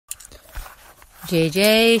जय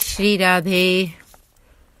जय श्री राधे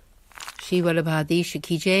श्री वल्लभाधीश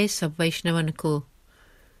की जय सब वैष्णवन को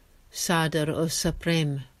सादर और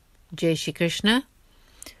सप्रेम जय Shri Krishna.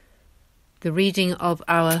 The reading of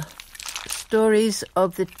our stories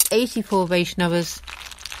of the 84 Vaishnavas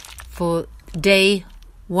for day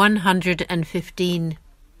 115.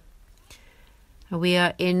 We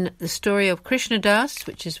are in the story of Krishna Das,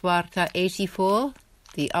 which is Varta 84,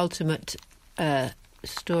 the ultimate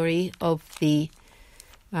story of the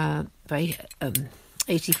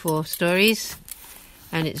 84 stories,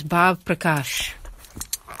 and it's Bhav Prakash.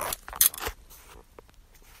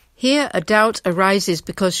 Here a doubt arises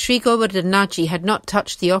because Sri Govardhanaji had not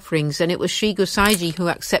touched the offerings, and it was Sri Gosaiji who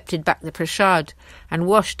accepted back the prasad and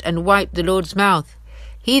washed and wiped the Lord's mouth.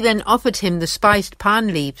 He then offered him the spiced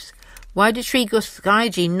pan leaves. Why did Sri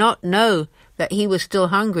Gosaiji not know that he was still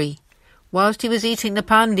hungry? Whilst he was eating the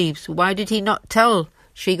pan leaves, why did he not tell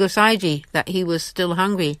Sri Gosaiji that he was still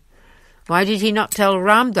hungry? Why did he not tell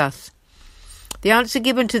Ramdas? The answer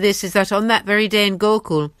given to this is that on that very day in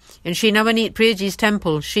Gokul, in Sri Navneet Priyaji's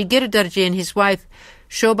temple, Sri Giridharji and his wife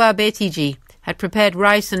Shobha Betiji had prepared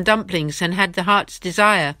rice and dumplings and had the heart's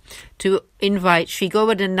desire to invite Sri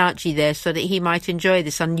Govardhanaji there so that he might enjoy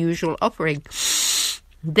this unusual offering.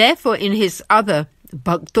 Therefore, in his other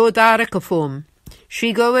Bhaktodaraka form,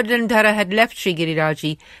 Sri Govardhandhara had left Sri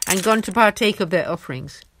Giridharji and gone to partake of their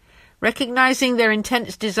offerings. Recognizing their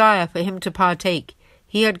intense desire for him to partake,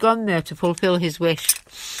 he had gone there to fulfill his wish.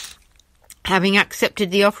 Having accepted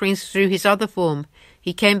the offerings through his other form,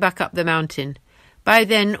 he came back up the mountain. By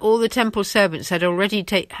then, all the temple servants had already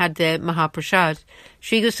had their Mahaprasad.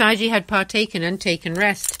 Sri Gosaiji had partaken and taken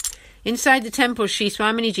rest. Inside the temple, Sri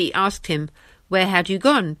Swaminiji asked him, "Where had you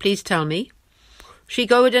gone? Please tell me." Sri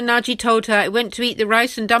Govardhanaji told her, "I went to eat the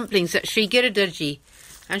rice and dumplings that Sri Giridharji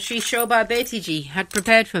and Sri Shobha Betiji had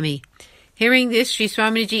prepared for me." Hearing this, Sri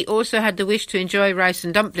Swaminiji also had the wish to enjoy rice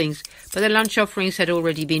and dumplings, but the lunch offerings had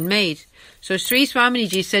already been made. So Sri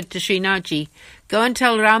Swaminiji said to Sri Naji, "Go and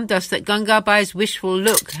tell Ramdas that Gangabai's wishful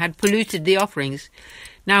look had polluted the offerings."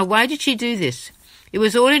 Now, why did she do this? It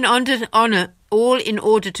was all in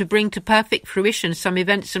order to bring to perfect fruition some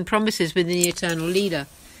events and promises within the eternal leader.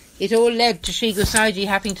 It all led to Sri Gosaiji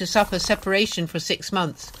having to suffer separation for 6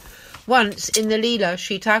 months. Once, in the Leela,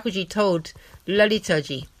 Sri Thakurji told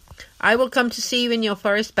Lalitaji, "I will come to see you in your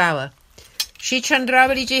forest bower." Sri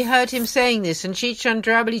Chandravaliji heard him saying this, and Sri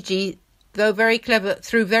Chandravaliji, through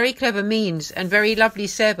very clever means and very lovely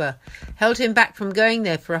seva, held him back from going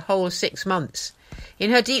there for a whole 6 months.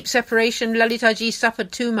 In her deep separation, Lalitaji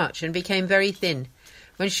suffered too much and became very thin.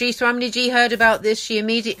 When Sri Swaminiji heard about this, she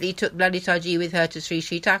immediately took Lalitaji with her to Sri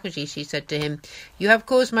Thakurji. She said to him, "You have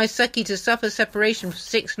caused my Sakhi to suffer separation for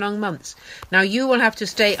 6 long months. Now you will have to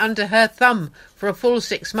stay under her thumb for a full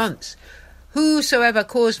 6 months. Whosoever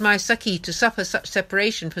caused my Sakhi to suffer such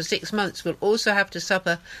separation for 6 months will also have to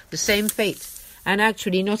suffer the same fate, and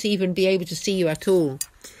actually not even be able to see you at all."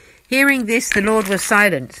 Hearing this, the Lord was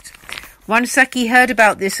silenced. One Sakhi heard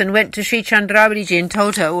about this and went to Sri Chandravaliji and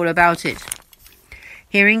told her all about it.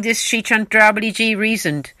 Hearing this, Sri Chandravaliji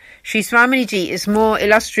reasoned, "Sri Swaminiji is more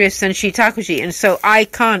illustrious than Sri Thakurji, and so I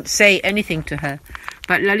can't say anything to her."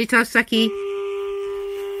 But Lalita Sakhi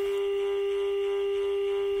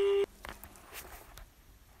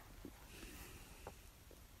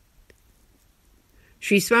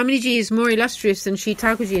Sri Swaminiji is more illustrious than Sri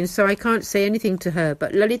Thakurji, and so I can't say anything to her.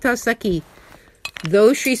 But Lalita Sakhi,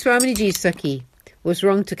 though Sri Swaminiji's Sakhi, was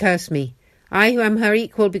wrong to curse me. I, who am her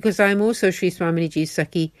equal because I am also Sri Swaminiji's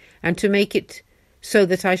Sakhi, and to make it so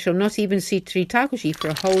that I shall not even see Sri Thakurji for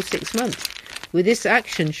a whole 6 months. With this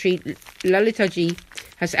action, Sri Lalitaji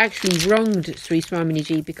has actually wronged Sri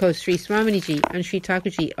Swaminiji because Sri Swaminiji and Sri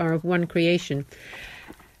Thakurji are of one creation.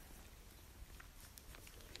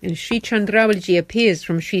 And Sri Chandravaliji appears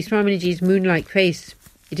from Sri Swaminiji's moon-like face.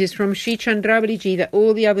 It is from Sri Chandravaliji that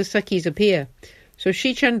all the other Sakhis appear. So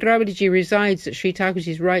Sri Chandravaliji resides at Sri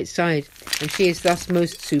Thakurji's right side, and she is thus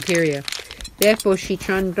most superior. Therefore, Sri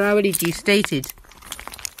Chandravaliji stated,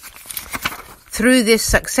 "Through this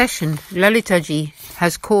succession, Lalitaji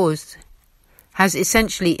has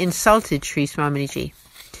essentially insulted Sri Swaminiji.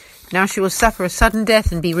 Now she will suffer a sudden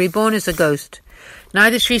death and be reborn as a ghost.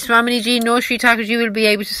 Neither Sri Swaminiji nor Sri Thakurji will be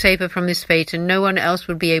able to save her from this fate, and no one else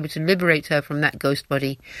will be able to liberate her from that ghost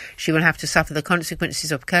body. She will have to suffer the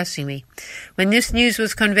consequences of cursing me." When this news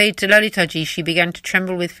was conveyed to Lalitaji, she began to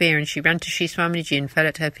tremble with fear, and she ran to Sri Swaminiji and fell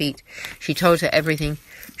at her feet. She told her everything.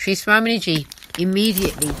 Sri Swaminiji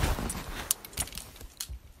immediately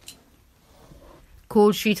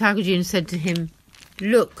called Sri Thakurji and said to him,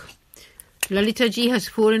 "Look, Lalitaji has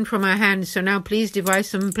fallen from our hands, so now please devise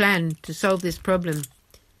some plan to solve this problem.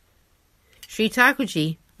 Sri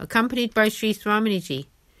Thakurji, accompanied by Sri Swaminiji,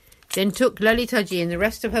 then took Lalitaji and the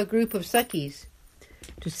rest of her group of Sakhis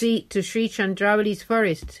to Sri Chandravali's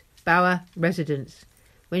forest bower residence.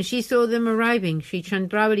 When she saw them arriving, Sri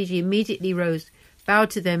Chandravali immediately rose, bowed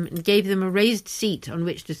to them, and gave them a raised seat on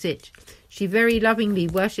which to sit. She very lovingly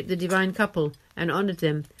worshipped the divine couple and honoured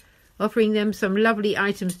them, offering them some lovely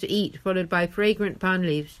items to eat, followed by fragrant palm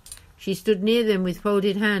leaves. She stood near them with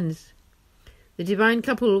folded hands. The divine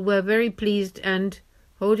couple were very pleased and,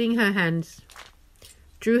 holding her hands,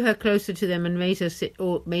 drew her closer to them and made her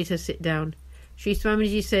sit down. Sri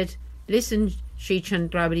Swamiji said, "Listen, Sri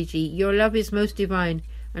Chandravali, your love is most divine,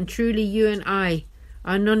 and truly you and I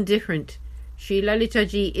are non-different. Sri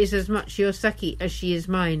Lalitaji is as much your Sakhi as she is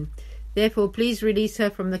mine. Therefore, please release her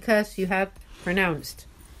from the curse you have pronounced."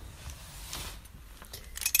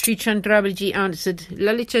 Sri Chandravali answered,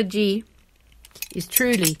 "Lalitaji is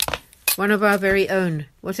truly one of our very own.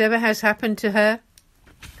 Whatever has happened to her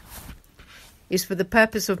is for the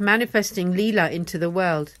purpose of manifesting Leela into the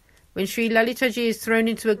world. When Sri Lalitaji is thrown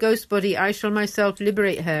into a ghost body, I shall myself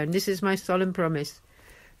liberate her, and this is my solemn promise."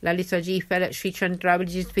 Lalitaji fell at Sri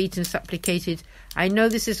Chandravali's feet and supplicated, "I know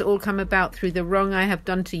this has all come about through the wrong I have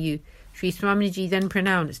done to you." Sri Swamiji then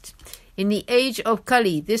pronounced, "In the age of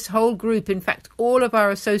Kali, this whole group, in fact all of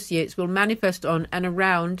our associates, will manifest on and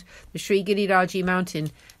around the Sri Giriraji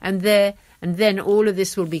mountain, and then all of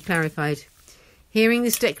this will be clarified." Hearing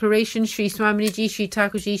this declaration, Sri Swaminiji, Sri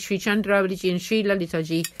Thakurji, Sri Chandravali and Sri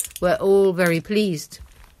Lalitaji were all very pleased.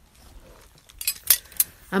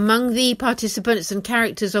 Among the participants and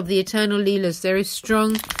characters of the eternal Leelas, there is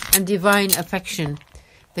strong and divine affection.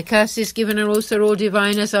 The curses given are also all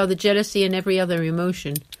divine, as are the jealousy and every other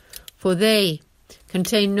emotion, for they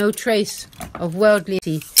contain no trace of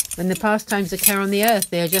worldliness. When the pastimes occur on the earth,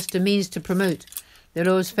 they are just a means to promote the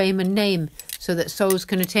Lord's fame and name, so that souls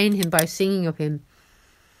can attain him by singing of him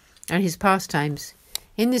and his pastimes.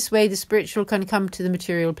 In this way, the spiritual can come to the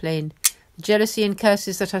material plane. The jealousy and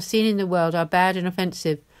curses that are seen in the world are bad and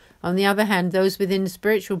offensive. On the other hand, those within the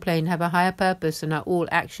spiritual plane have a higher purpose and are all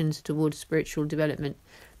actions towards spiritual development.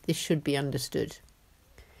 This should be understood.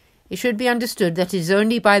 It should be understood that it is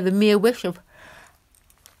only by the mere wish of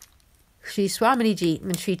Sri Swaminiji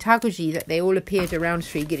and Sri Thakurji that they all appeared around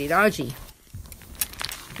Sri Giriraji.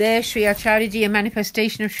 There, Sri Acharyaji, a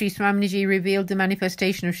manifestation of Sri Swaminiji, revealed the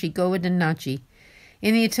manifestation of Sri Govardhanaji.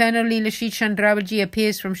 In the eternal Leela, Sri Chandravali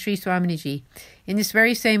appears from Sri Swaminiji. In this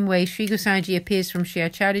very same way, Sri Gosaiji appears from Sri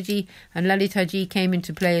Acharyaji, and Lalitaji came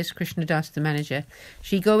into play as Krishnadas the manager.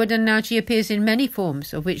 Sri Govardhanaji appears in many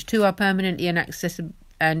forms, of which two are permanently and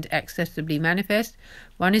accessibly manifest.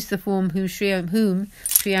 One is the form whom Sri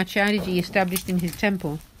Acharyaji established in his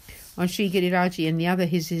temple on Sri Giriraji, and the other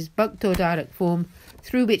is his Bhaktodarak form,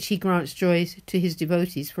 through which he grants joys to his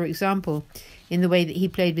devotees, for example, in the way that he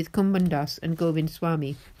played with Kumbandas and Govind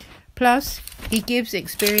Swami. Plus, he gives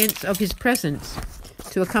experience of his presence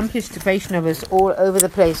to accomplished Vaishnavas all over the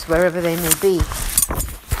place, wherever they may be.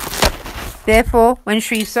 Therefore, when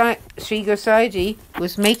Sri Gosaiji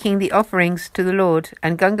was making the offerings to the Lord,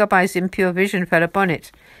 and Gangabai's impure vision fell upon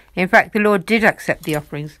it, in fact, the Lord did accept the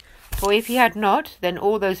offerings. For if he had not, then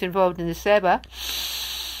all those involved in the Seva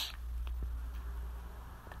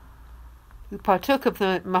who partook of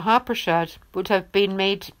the Mahaprasad would have been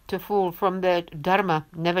made to fall from their dharma,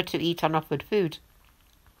 never to eat unoffered food.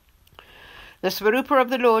 The Svarupa of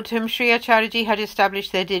the Lord, whom Sri Acharyaji had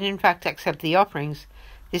established there, did in fact accept the offerings.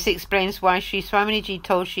 This explains why Sri Swaminiji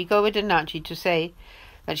told Sri Govardhanaji to say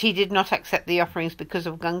that he did not accept the offerings because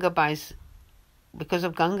of Gangabai.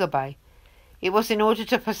 It was in order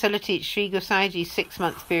to facilitate Sri Gosaiji's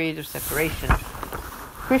 6-month period of separation.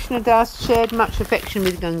 Krishnadas shared much affection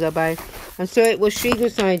with Gangabai, and so it was Sri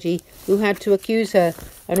Gosaiji who had to accuse her,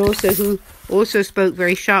 and who also spoke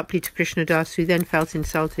very sharply to Krishnadas, who then felt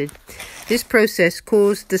insulted. This process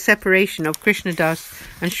caused the separation of Krishnadas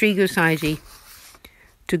and Sri Gosaiji,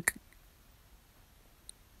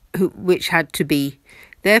 which had to be.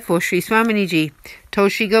 Therefore, Sri Swaminiji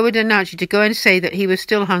told Sri Govardhanaji to go and say that he was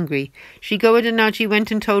still hungry. Sri Govardhanaji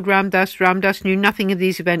went and told Ramdas. Ramdas knew nothing of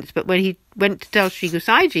these events, but when he went to tell Sri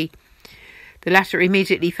Gosaiji, the latter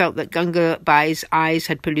immediately felt that Gangabai's eyes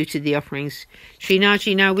had polluted the offerings.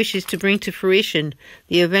 Srinaji now wishes to bring to fruition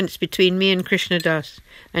the events between me and Krishnadas,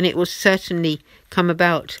 and it will certainly come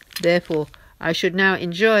about. Therefore, I should now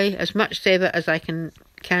enjoy as much seva as I can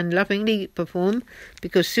lovingly perform,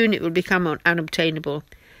 because soon it will become unobtainable.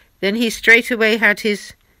 Then he straightway had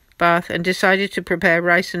his bath and decided to prepare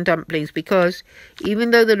rice and dumplings because,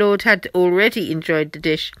 even though the Lord had already enjoyed the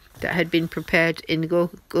dish that had been prepared in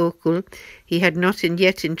Gokul, he had not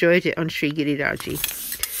yet enjoyed it on Sri Giriraji.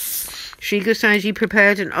 Sri Gosaiji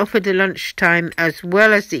prepared and offered the lunch time as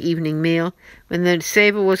well as the evening meal. When the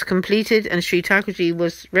Seva was completed and Sri Thakurji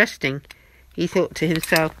was resting, he thought to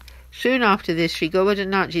himself, soon after this, Sri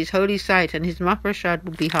Govardhanaji's holy site and his Mahaprasad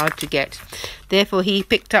would be hard to get. Therefore, he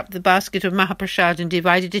picked up the basket of Mahaprasad and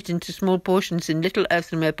divided it into small portions in little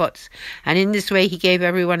earthenware pots, and in this way he gave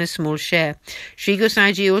everyone a small share. Sri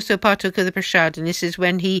Gosaiji also partook of the prasad, and this is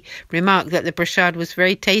when he remarked that the prasad was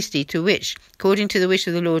very tasty, to which, according to the wish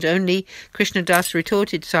of the Lord only, Krishna Das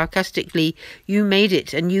retorted sarcastically, "You made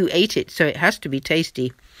it and you ate it, so it has to be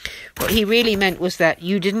tasty." What he really meant was that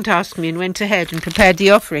you didn't ask me and went ahead and prepared the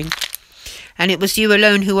offering, and it was you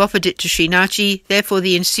alone who offered it to Srinathji, therefore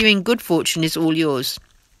the ensuing good fortune is all yours.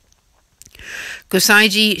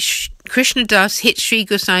 Krishna Das hit Sri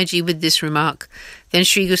Gosaiji with this remark. Then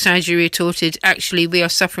Sri Gosaiji retorted, "Actually, we are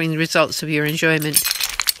suffering the results of your enjoyment."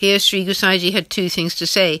 Here Sri Gosaiji had two things to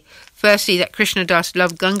say. Firstly, that Krishna Das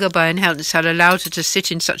loved Gangabai and hence had allowed her to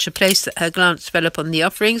sit in such a place that her glance fell upon the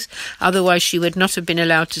offerings, otherwise she would not have been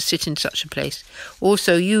allowed to sit in such a place.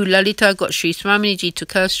 Also, you, Lalita, got Sri Swaminiji to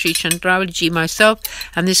curse Sri Chandravali myself,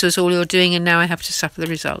 and this was all your doing, and now I have to suffer the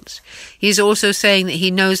results. He is also saying that he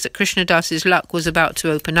knows that Krishna Das's luck was about to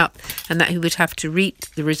open up, and that he would have to reap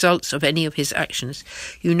the results of any of his actions.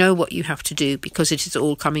 You know what you have to do, because it is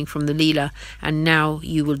all coming from the Leela, and now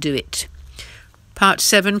you will do it. Part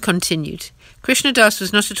 7 continued. Krishna Das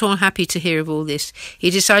was not at all happy to hear of all this.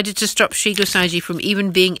 He decided to stop Sri Gosaiji from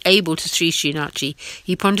even being able to see Srinathji.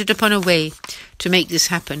 He pondered upon a way to make this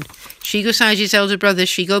happen. Sri Gosaiji's elder brother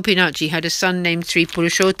Sri Gopinathji had a son named Sri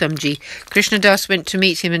Purushottamji. Krishna Das went to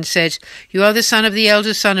meet him and said, "You are the son of the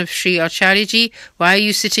elder son of Sri Acharyaji. Why are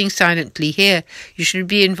you sitting silently here? You should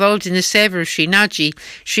be involved in the seva of Srinathji.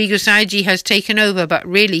 Sri Gosaiji has taken over, but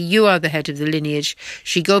really you are the head of the lineage."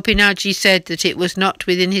 Sri Gopinathji said that it was not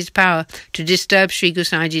within his power to disturb Sri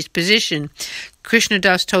Gosaiji's position. Krishna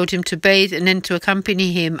Das told him to bathe and then to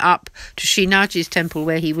accompany him up to Srinathji's temple,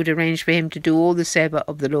 where he would arrange for him to do all the seva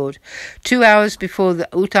of the Lord. 2 hours before the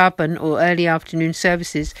Uttapan or early afternoon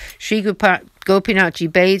services, Sri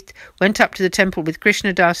Gopinathji bathed, went up to the temple with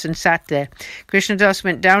Krishna Das and sat there. Krishna Das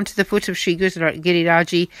went down to the foot of Sri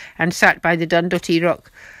Giriraji and sat by the Dandoti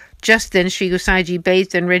rock. Just then Sri Gosaiji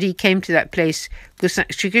bathed and ready came to that place.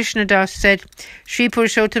 Sri Krishna Das said, "Sri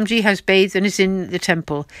Purushottamji has bathed and is in the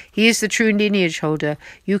temple. He is the true lineage holder.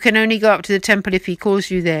 You can only go up to the temple if he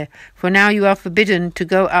calls you there. For now you are forbidden to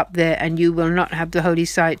go up there, and you will not have the holy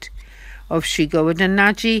sight of Sri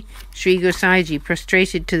Govardhanaji." Sri Gosaiji,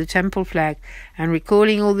 prostrated to the temple flag and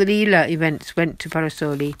recalling all the Leela events, went to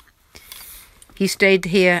Parasoli. He stayed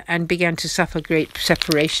here and began to suffer great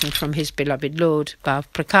separation from his beloved Lord. Bhav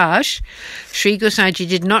Prakash. Sri Gosaiji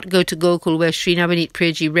did not go to Gokul, where Sri Navneet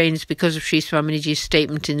Priyaji reigns, because of Sri Swaminiji's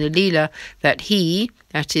statement in the Leela that he,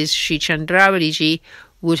 that is Sri Chandravali,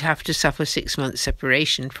 would have to suffer 6 months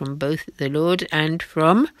separation from both the Lord and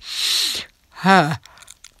from her.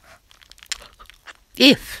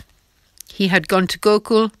 If he had gone to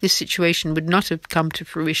Gokul, this situation would not have come to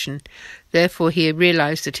fruition. Therefore, he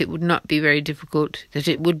realized that it would be very difficult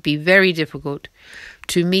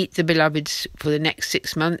to meet the beloveds for the next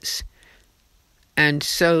 6 months, and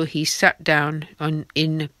so he sat down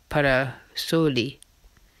in Parasoli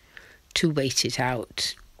to wait it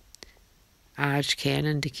out. Aaj ke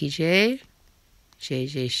Anand ki jai, Jai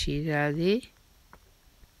Jai Shri Radhe,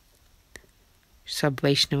 Sab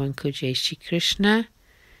Vaishnavan ko Jai Shri Krishna,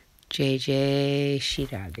 Jai Jai Shri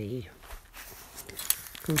Radhe.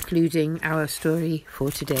 Concluding our story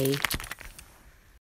for today.